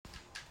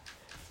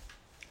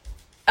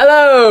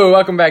Yo,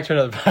 welcome back to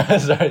another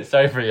podcast.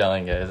 Sorry for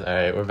yelling, guys. All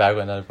right, we're back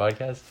with another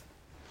podcast.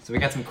 So we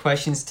got some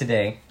questions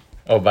today.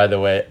 Oh, by the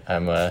way,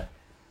 I'm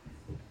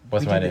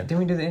what's my name? Didn't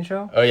we do the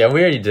intro? Oh yeah,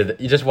 we already did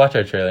it. You just watch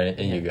our trailer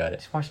and you got it.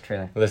 Just watch the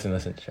trailer. Listen. All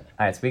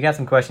right, so we got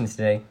some questions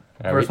today.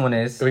 First one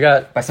is we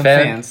got by some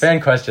fan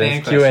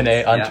questions,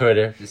 Q&A on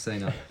Twitter. Just so you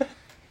know.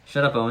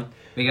 Shut up, Owen.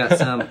 We got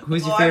some.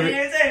 Who's your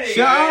favorite?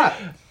 Shut up.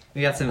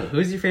 We got some.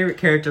 Who's your favorite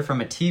character from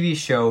a TV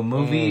show,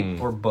 movie,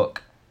 or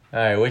book? All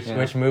right,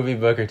 which movie,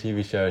 book, or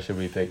TV show should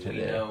we pick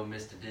today? We know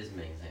Mr.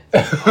 Disming's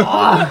answer.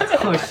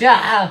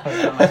 Shut up.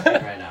 I'm not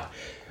saying right now.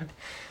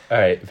 All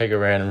right, pick a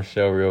random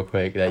show real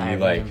quick that you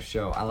like. Random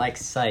show. I like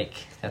Psych.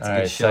 That's All a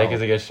good right, show. Psych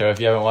is a good show.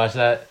 If you haven't watched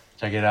that,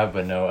 check it out.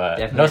 But no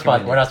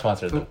recommend we're not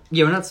sponsored though.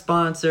 Yeah, we're not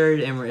sponsored,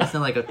 and it's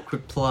not like a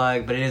quick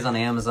plug, but it is on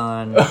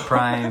Amazon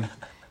Prime.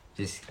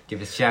 Just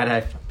give us a shout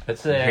out. I'd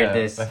say Hear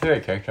this. my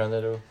favorite character on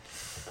that though,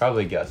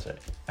 probably Gus. Right?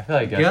 I feel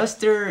like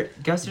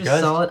Guster's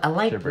solid. I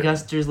like Super.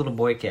 Guster's little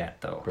boy cat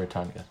though.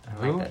 Breton Gus.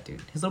 I like that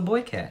dude. His little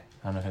boy cat.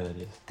 I don't know who that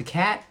is. The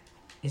cat.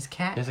 His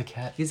cat. There's a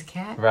cat. He's a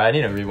cat. Right, I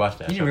need to rewatch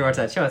that. You need to rewatch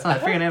that show. It's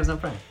not free on Amazon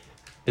Prime.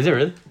 Is it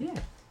really? Yeah.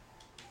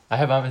 I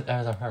have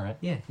Amazon Prime, right?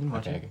 Yeah, you can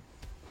watch Okay.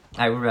 it.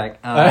 Alright, we're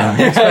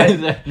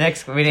back.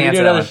 Next, we didn't Should we do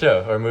answer another that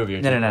show or a movie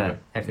or No,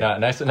 something? no.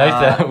 Nice.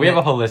 We have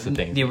a whole list of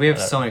things. Yeah, we have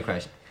so many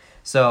questions.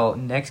 So,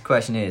 next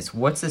question is,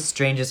 what's the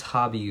strangest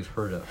hobby you've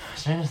heard of?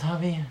 Strangest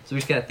hobby? So we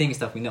just gotta think of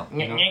stuff we know.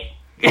 You know?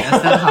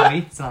 That's not a hobby.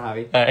 It's not a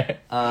hobby.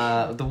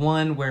 Alright. The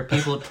one where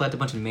people collect a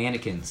bunch of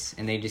mannequins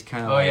and they just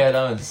kind of that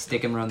one's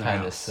stick them around their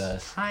kinda house.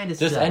 sus. Kinda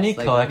Just sus. any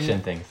Like,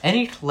 collection things.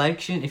 Any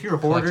collection. If you're a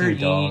Collect hoarder, your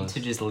you need dolls.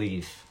 to just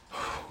leave.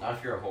 Not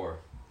if you're a whore.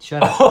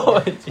 Shut up. Oh,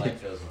 It's like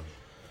those ones.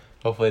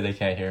 hopefully they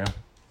can't hear him.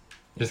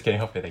 Just kidding.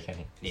 Hopefully they can't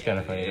hear. It's kind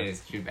of funny. though.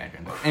 It's your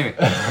background.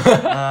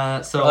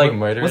 Anyway, so Like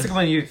murderers? what's the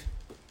one you?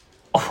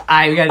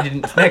 We gotta do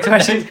next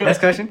question. Next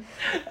question.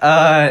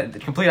 The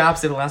complete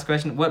opposite of the last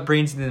question. What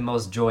brings you the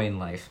most joy in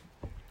life?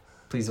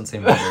 Please don't say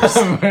murders.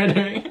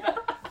 Murdering.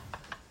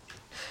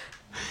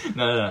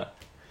 No.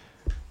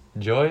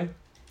 Joy?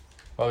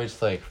 Probably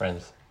just like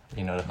friends.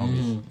 You know, the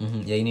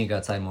homies. Yeah, you need to go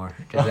outside more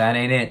because that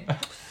ain't it.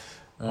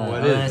 What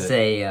I'm is gonna it?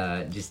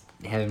 say just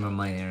having more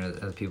money than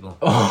other people.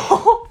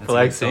 Oh, That's a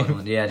good solid flexing.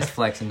 one. Yeah, just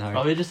flexing hard.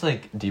 Probably just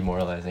like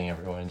demoralizing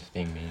everyone, just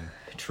being mean.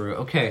 True.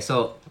 Okay,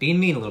 so being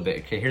mean a little bit.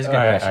 Okay, here's a good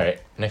question. All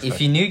right. Next If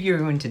question. you knew you were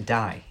going to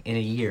die in a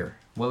year,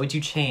 what would you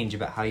change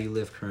about how you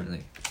live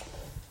currently?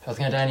 If I was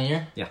gonna die in a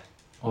year? Yeah.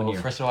 Well, 1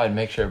 year. first of all, I'd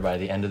make sure by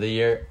the end of the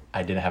year,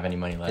 I didn't have any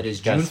money left. It is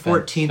Gotta June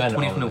 14th, spend all of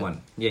it.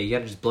 2021. Yeah, you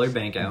gotta just blow your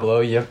bank out.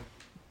 Blow you.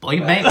 Blow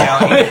your bank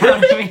out. You know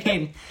what I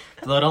mean?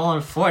 Blow it all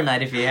on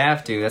Fortnite if you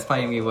have to. That's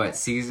probably gonna be what,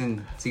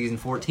 season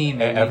 14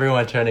 maybe?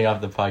 Everyone turning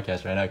off the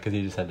podcast right now because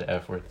you just had the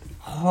F word.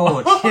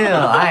 Oh, chill.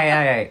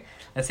 Aye.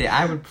 Let's see,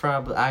 I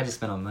just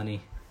spend on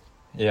money.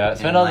 Yeah,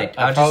 And, I'd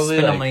just probably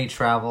spend on like, money,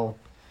 travel.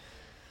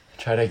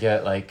 try to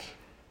get like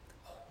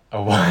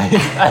a wife.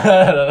 I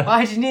don't know.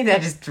 Why'd you need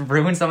that? Just to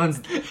ruin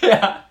someone's...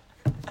 Yeah.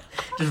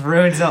 Just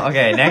ruin some...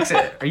 Okay, next...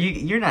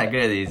 You're not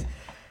good at these.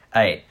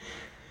 Alright.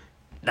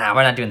 Nah,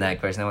 we're not doing that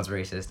question. That one's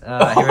racist.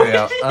 Here we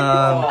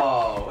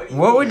go.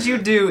 What would you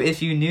do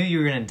if you knew you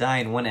were gonna die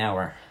in 1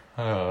 hour?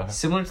 Oh.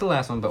 Similar to the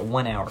last one, but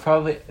 1 hour.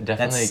 Probably, definitely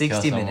That's 60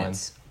 kill someone.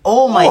 minutes.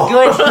 Oh my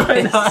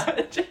goodness!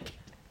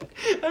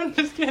 I'm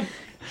just kidding.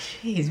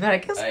 Jeez, you gotta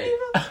kill some Hey.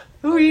 people?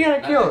 Who are you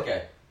gonna kill?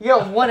 Okay. You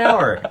got 1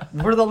 hour.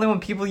 We're the only one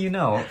people you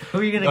know. Who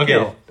are you gonna Okay,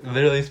 kill?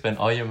 literally spend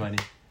all your money.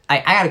 I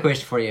got a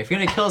question for you. If you're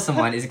gonna kill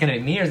someone, is it gonna be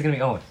me or is it gonna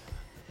be Owen?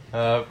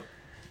 I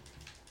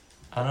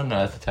don't know.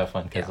 That's a tough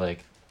one because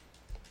like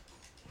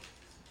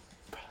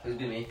Who's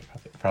be me?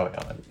 probably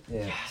Ellen.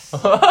 Yeah.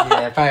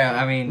 Yeah, probably.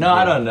 I mean. No,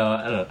 yeah. I don't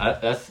know.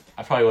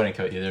 I probably wouldn't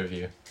kill either of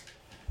you.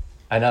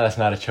 I know that's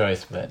not a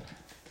choice, but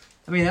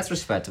I mean, that's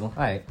respectable.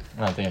 Alright.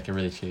 I don't think I could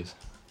really choose.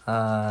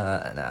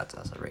 That's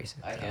also racist.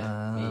 I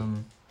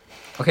can.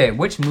 Okay,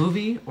 which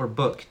movie or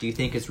book do you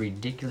think is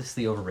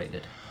ridiculously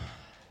overrated?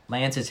 My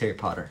answer is Harry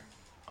Potter.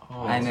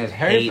 Oh, I know,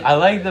 hate- I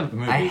like the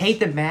movies. I hate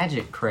the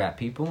magic crap,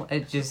 people.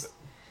 It just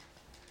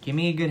give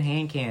me a good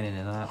hand cannon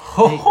and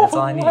hey, that's all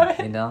I What?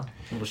 need. You know,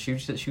 a little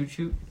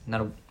shoot,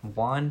 not a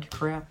wand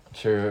crap.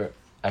 Sure,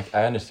 I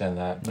understand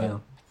that, but Yeah.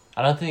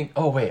 I don't think.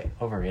 Oh wait,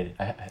 overrated.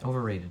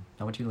 Overrated.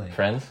 Not what you like.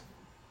 Friends.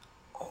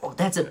 Oh,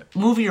 that's a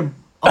movie or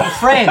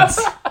Friends.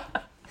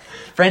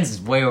 Friends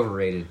is way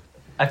overrated.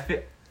 I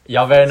feel.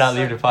 Y'all better not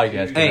leave the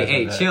podcast. 'cause I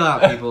Hey, said that. chill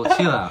out, people.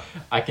 Chill out.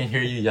 I can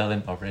hear you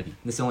yelling already.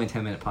 This is only a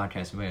 10-minute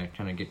podcast. We're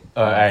trying to get.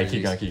 Oh, all right,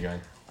 keep going.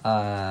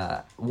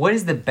 What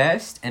is the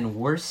best and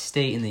worst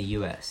state in the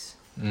U.S.?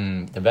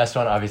 The best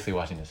one, obviously,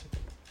 Washington.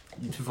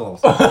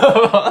 False.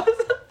 The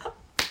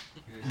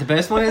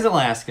best one is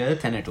Alaska,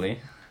 technically.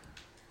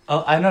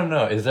 Oh, I don't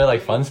know. Is there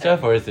like fun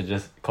stuff or is it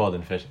just cold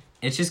and fishing?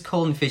 It's just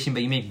cold and fishing,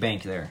 but you make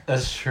bank there.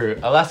 That's true.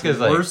 Alaska's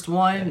The like worst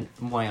one,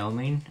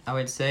 Wyoming, I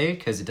would say,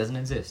 because it doesn't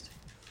exist.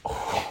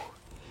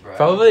 Bro,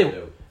 Probably-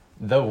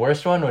 the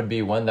worst one would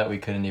be one that we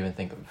couldn't even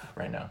think of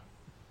right now,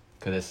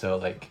 because it's so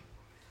like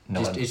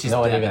no one that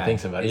even bad.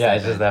 thinks about it. It's yeah, that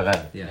it's just bad. that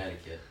bad. Yeah.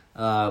 Connecticut.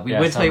 We Yeah,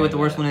 would tell you what something the like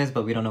worst that. one is,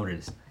 but we don't know what it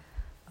is.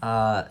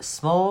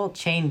 Small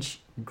change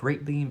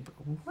greatly.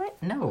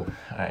 What? No. All right,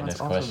 That's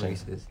next also question.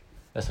 racist.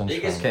 This one's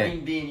Biggest fun. Okay.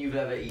 green bean you've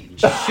ever eaten.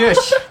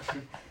 Shush.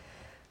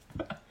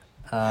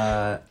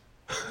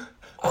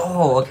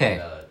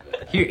 Okay.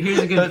 Here's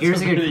a good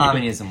really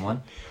communism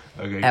one.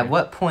 Okay. At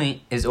what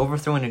point is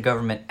overthrowing a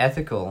government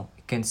ethical,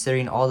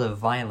 considering all the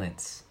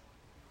violence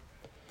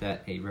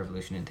that a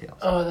revolution entails?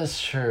 Oh,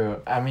 that's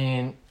true. I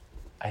mean,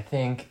 I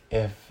think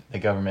if the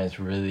government is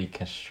really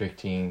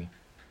constricting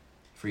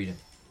Freedom.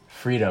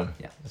 freedom,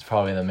 Yeah. that's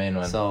probably the main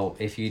one. So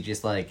if you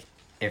just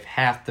if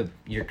half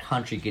your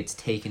country gets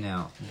taken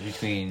out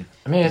between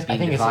I mean, just I being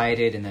think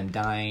divided and them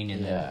dying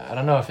and then yeah, I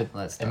don't know if All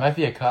that it stuff. might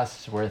be a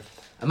cost worth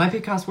it might be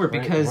a cost word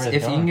Where- because where it's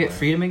if you can going get for.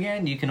 freedom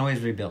again, you can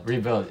always rebuild.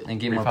 rebuild And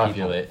get more people.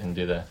 repopulate and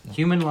do that.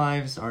 Human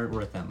lives aren't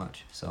worth that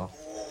much. So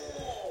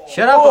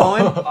shut up,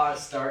 Owen. Odd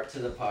start to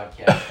the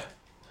podcast.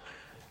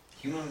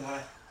 Human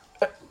life.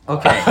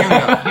 Okay, here we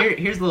go.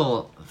 Here's a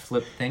little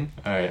flip thing.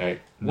 All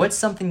right. What's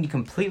something you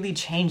completely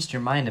changed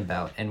your mind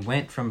about and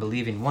went from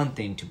believing one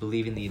thing to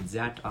believing the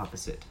exact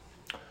opposite?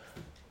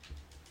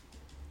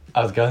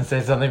 I was gonna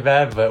say something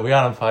bad, but we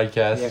on a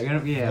podcast.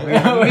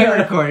 We're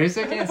gonna record it,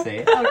 so I can't say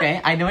it.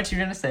 Okay, I know what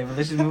you're gonna say, but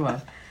let's just move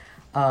on.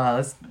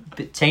 Let's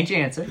change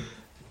your answer.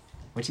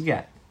 What you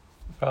got?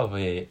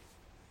 Probably.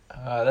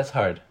 That's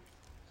hard.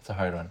 It's a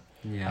hard one.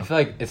 Yeah, I feel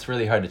like it's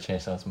really hard to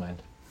change someone's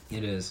mind.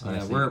 it is.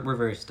 honestly. Yeah, we're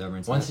very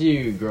stubborn. so Once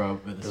you grow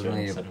up with a Doesn't certain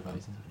really- set of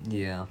values.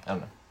 yeah. I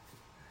don't know.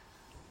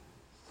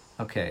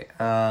 Okay.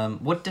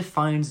 What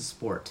defines a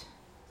sport?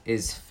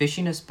 Is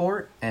fishing a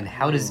sport? And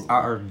how does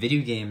are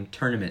video game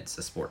tournaments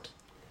a sport?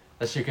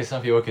 That's true, because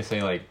some people could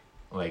say like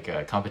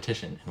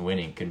competition and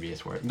winning could be a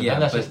sport. But Yeah,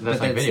 then that's but like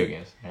that's- video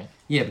games, right?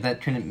 Yeah, but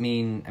that couldn't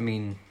mean. I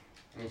mean,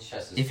 I mean,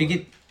 chess is if you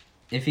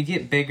fun.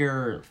 get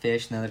bigger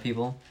fish than other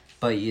people,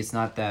 but it's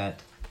not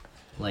that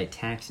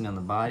taxing on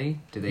the body.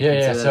 Do they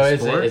Yeah. consider So that a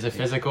is sport? it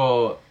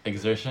physical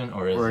exertion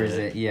or is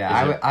it? Yeah,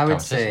 I would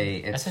competition? say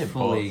it's I say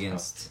fully both.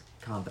 against.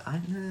 I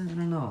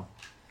don't know.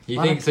 You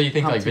Lot think of so? You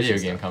think like video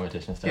competition game stuff.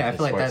 competition stuff? Yeah, I is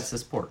feel like sports? that's a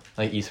sport.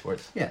 like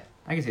esports. Yeah,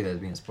 I can see that as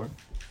being a sport.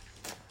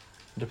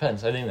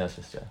 Depends. I think that's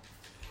just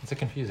it's a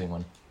confusing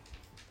one.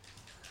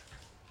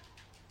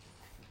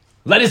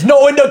 Let us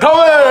know in the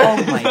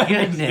comments. Oh my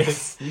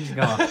goodness, he's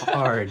going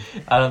hard.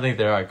 I don't think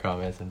there are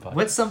comments in podcasts.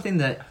 What's something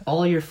that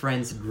all your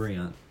friends agree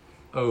on?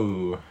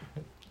 Oh.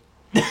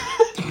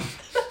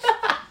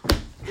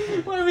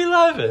 Why are we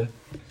laughing?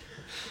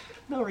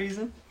 No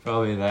reason.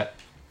 Probably that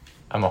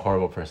I'm a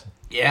horrible person.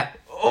 Yeah.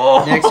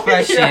 Oh. Next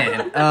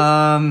question.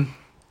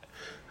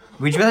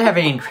 Would you rather have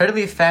an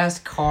incredibly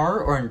fast car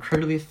or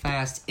incredibly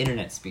fast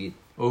internet speed?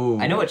 Oh.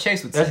 I know what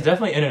Chase would That's say.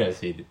 definitely internet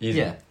speed. Easy.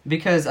 Yeah,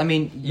 because I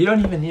mean, You don't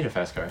even need a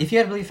fast car. if you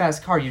had a really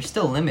fast car, you're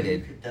still You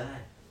limited. could die.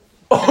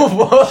 Oh,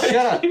 what?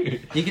 Shut up.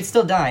 You could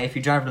still die if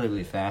you drive really,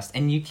 really fast,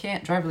 and you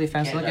can't drive really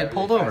fast Can't and not get drive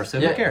pulled really over. fast. So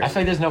Yeah, who cares? I feel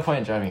like there's no point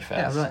in driving Yeah,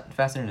 fast. right.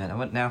 Fast internet. I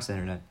want now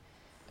internet.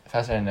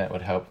 Fast internet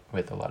would help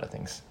with a lot of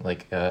things,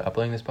 like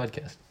uploading this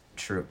podcast.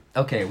 True.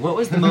 Okay, what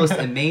was the most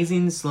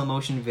amazing slow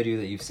motion video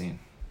that you've seen?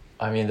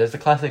 I mean, there's the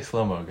classic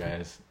slow-mo,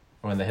 guys.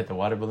 When they hit the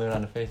water balloon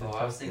on the face. Oh, and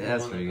I was stuff. thinking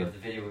That's one pretty of good. the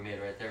video we made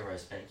right there where I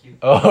spank you.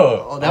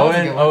 Oh, that was a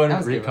Owen, good one. Owen That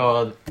was a good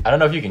recalled. I don't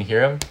know if you can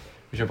hear him.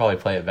 We should probably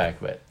play it back,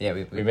 but Yeah,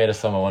 we made a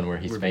slow-mo one where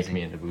he We're spanked busy.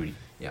 me in the booty.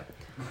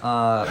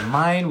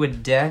 Mine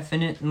would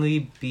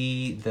definitely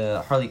be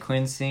the Harley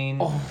Quinn scene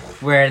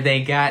where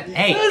they got says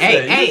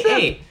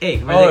hey.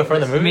 Oh, Where for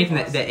the movie? making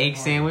the egg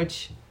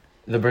sandwich.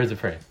 The Birds of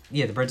Prey.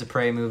 Yeah, the Birds of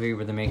Prey movie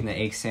where they're making the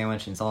egg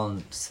sandwich and it's all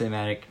in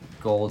cinematic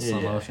gold slow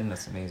Yeah. motion.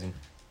 That's amazing.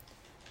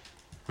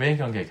 We ain't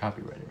gonna get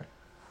copyrighted, right?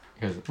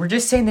 Because We're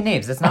just saying the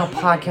names. That's not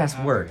how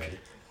podcast work.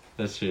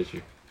 that's true.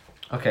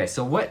 Okay,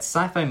 so what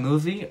sci-fi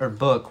movie or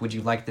book would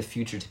you like the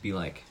future to be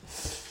like?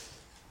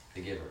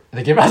 The Giver.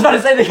 The Giver. I was about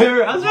to say The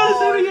Giver. I was about to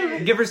say The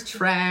Giver. Giver's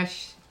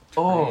trash.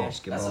 Oh,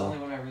 Trash, give That's the all. only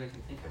one I really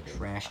can think of.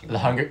 Trash. The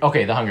Hunger.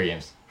 Okay, The Hunger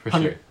Games for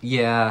sure.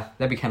 Yeah,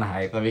 that'd be kind of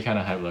hype. That'd be kind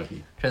of hype,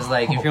 Loki. Cause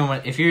like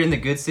if you're in the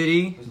good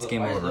city, it's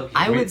game Why is over. Loki-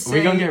 I we, would say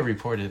we gonna get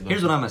reported.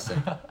 here's Loki. what I'm gonna say.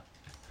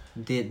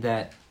 Did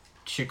that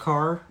Shikar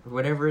or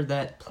whatever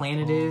that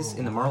planet is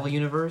in the Marvel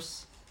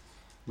universe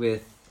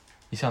with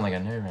You sound like a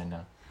nerd right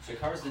now.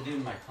 Shakar's the dude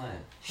in my clan.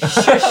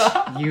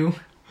 Shush, you.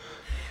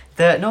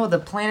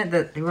 The planet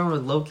that they were on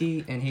with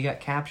Loki and he got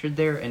captured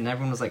there and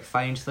everyone was like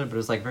fighting each other, but it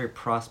was like very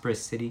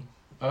prosperous city.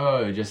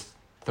 Oh, just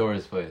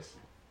Thor's place.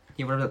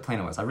 Yeah, whatever the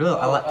planet was. That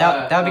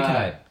would be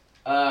kind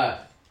of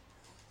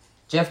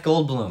Jeff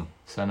Goldblum.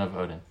 Son of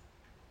Odin.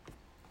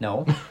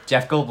 No,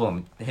 Jeff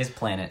Goldblum. His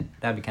planet.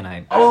 That'd be kind of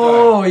hype.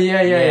 Oh,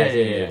 yeah.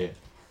 Yeah.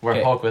 Where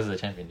Okay. Hulk was the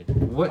champion.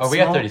 Dude. What Oh, we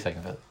got small- 30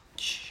 seconds.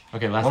 Shh.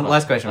 Okay,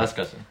 Last question. Last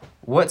question.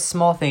 What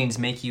small things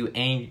make you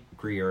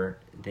angrier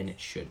than it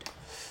should?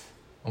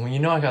 Well, you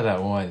know I got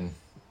that one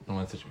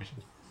situation.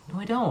 No,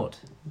 I don't.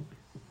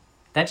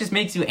 That just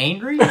makes you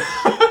angry?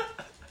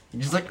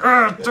 You're just like,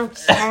 "Ugh, don't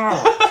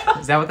stop."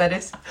 Is that what that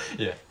is?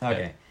 Yeah.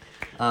 Okay.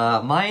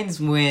 Mine's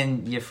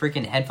when your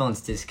freaking headphones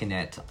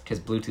disconnect because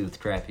Bluetooth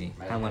crappy.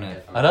 I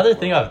wanna. Another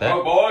thing off that,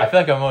 Oh, boy. I feel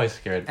like I'm always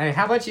scared. Hey,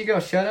 how about you go?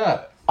 Shut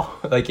up.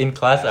 Like in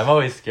class, I'm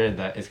always scared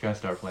that it's gonna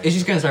start playing. It's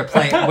just gonna start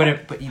playing.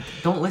 But you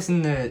don't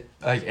listen to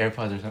like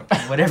AirPods or something.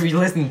 whatever you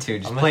listen to.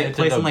 Just play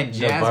some like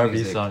jazz the Barbie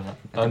music song at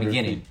the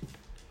beginning.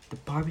 The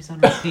Barbie's on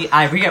repeat.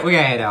 Alright, we gotta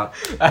head out.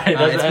 Alright,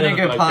 It's been a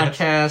good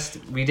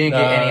podcast. We didn't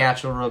get any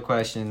actual real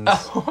questions. I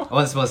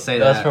wasn't supposed to say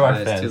that, for our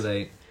but it's fans. too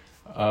late.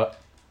 Our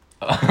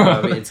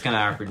It's kind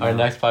of awkward now.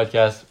 next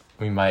podcast,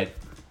 we might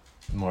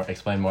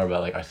explain more about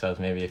like ourselves.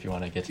 Maybe if you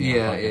want to get to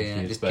know our Yeah.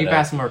 views. Just But, keep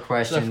asking more this is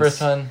questions. the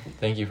first one.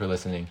 Thank you for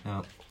listening.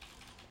 No.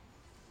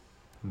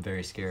 I'm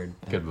very scared.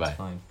 Goodbye. It's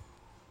fine.